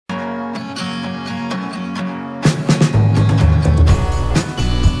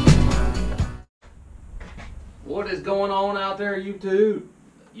What is going on out there, YouTube?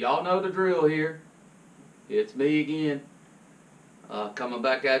 Y'all know the drill here. It's me again. Coming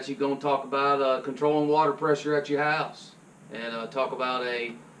back at you, going to talk about controlling water pressure at your house. And talk about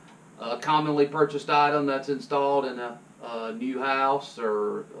a commonly purchased item that's installed in a new house,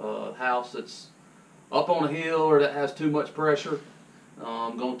 or a house that's up on a hill or that has too much pressure.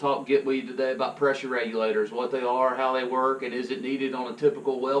 I'm going to get with you today about pressure regulators, what they are, how they work, and is it needed on a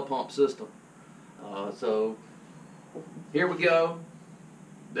typical well pump system. So here we go.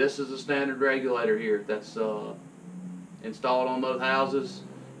 This is a standard regulator here that's installed on those houses,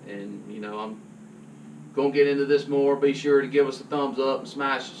 and you know, I'm going to get into this more. Be sure to give us a thumbs up and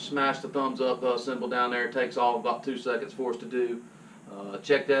smash the thumbs up symbol down there. It takes all about 2 seconds for us to do.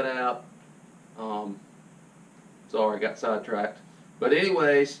 Check that out. Sorry, I got sidetracked. But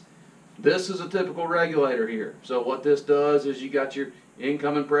anyways, this is a typical regulator here. So what this does is you got your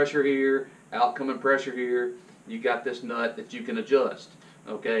incoming pressure here, outgoing pressure here. You got this nut that you can adjust.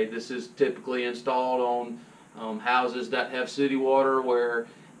 Okay, this is typically installed on houses that have city water, where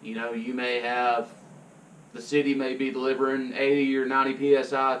you know you may have, the city may be delivering 80 or 90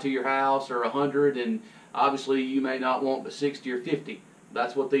 psi to your house, or 100, and obviously you may not want but 60 or 50.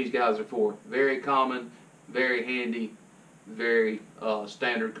 That's what these guys are for. Very common, very handy, very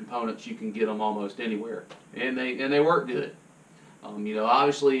standard components. You can get them almost anywhere, and they work good. You know,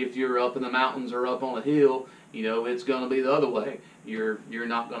 obviously if you're up in the mountains or up on a hill, you know, it's going to be the other way. You're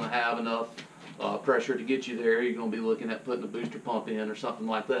not going to have enough pressure to get you there. You're going to be looking at putting a booster pump in or something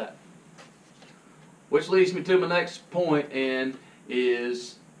like that. Which leads me to my next point, and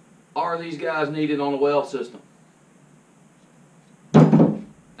is, are these guys needed on a well system?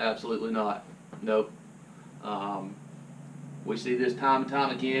 Absolutely not. Nope. We see this time and time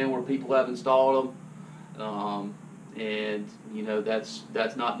again where people have installed them, and you know, that's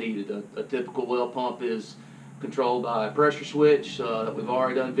not needed. A typical well pump is controlled by a pressure switch that we've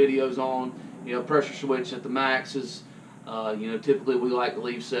already done videos on. You know, pressure switch at the max is, you know, typically we like to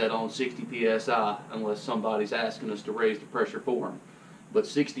leave set on 60 psi unless somebody's asking us to raise the pressure for them. But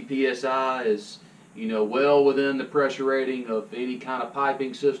 60 psi is, you know, well within the pressure rating of any kind of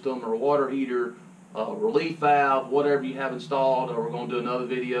piping system or water heater, relief valve, whatever you have installed. Or we're going to do another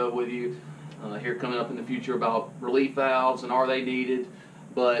video with you here coming up in the future about relief valves and are they needed.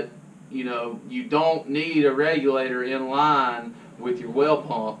 But you know, you don't need a regulator in line with your well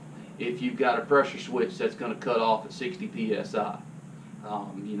pump if you've got a pressure switch that's going to cut off at 60 psi.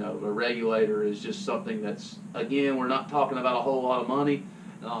 You know, a regulator is just something that's, again, we're not talking about a whole lot of money,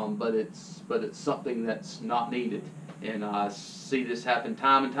 but it's something that's not needed. And I see this happen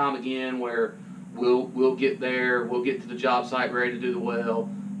time and time again, where we'll get there, we'll get to the job site ready to do the well.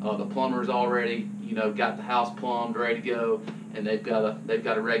 The plumber's already, you know, got the house plumbed, ready to go, and they've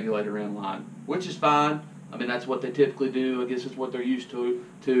got a regulator in line, which is fine. I mean, that's what they typically do. I guess it's what they're used to.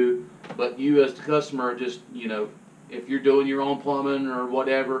 But you as the customer, just, you know, if you're doing your own plumbing or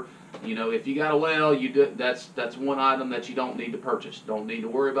whatever, you know, if you got a well, that's one item that you don't need to purchase. Don't need to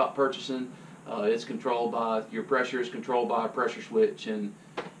worry about purchasing. It's controlled by, your pressure is controlled by a pressure switch, and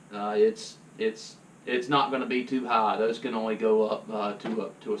it's not going to be too high. Those can only go up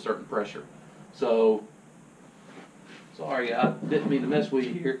to a certain pressure. So, sorry, I didn't mean to mess with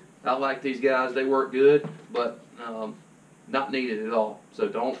you here. I like these guys. They work good, but not needed at all. So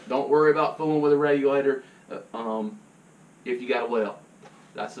don't worry about fooling with a regulator if you got a well.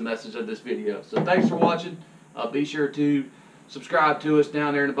 That's the message of this video. So thanks for watching. Be sure to subscribe to us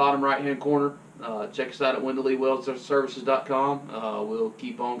down there in the bottom right-hand corner. Check us out at WendellWellServices.com. We'll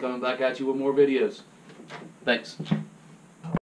keep on coming back at you with more videos. Thanks.